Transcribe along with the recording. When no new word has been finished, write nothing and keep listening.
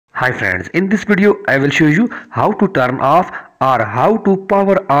Hi friends, in this video I will show you how to turn off or how to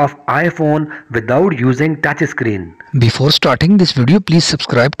power off iPhone without using touch screen. Before starting this video, please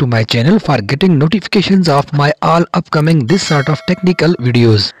subscribe to my channel for getting notifications of my all upcoming this sort of technical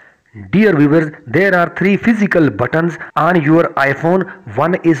videos. Dear viewers, there are three physical buttons on your iPhone.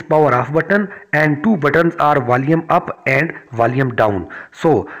 One is power off button and two buttons are volume up and volume down.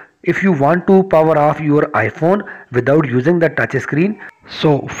 So if you want to power off your iPhone without using the touch screen,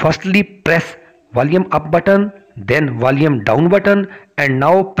 so firstly press volume up button, then volume down button, and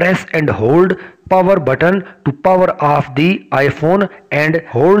now press and hold power button to power off the iPhone and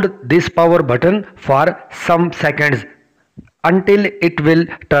hold this power button for some seconds until it will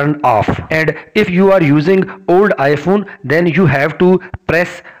turn off. And if you are using old iPhone, then you have to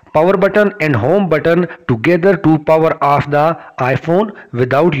press power button and home button together to power off the iPhone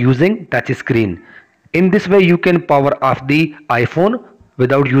without using touch screen. In this way you can power off the iPhone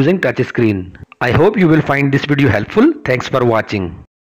without using touch screen. I hope you will find this video helpful. Thanks for watching.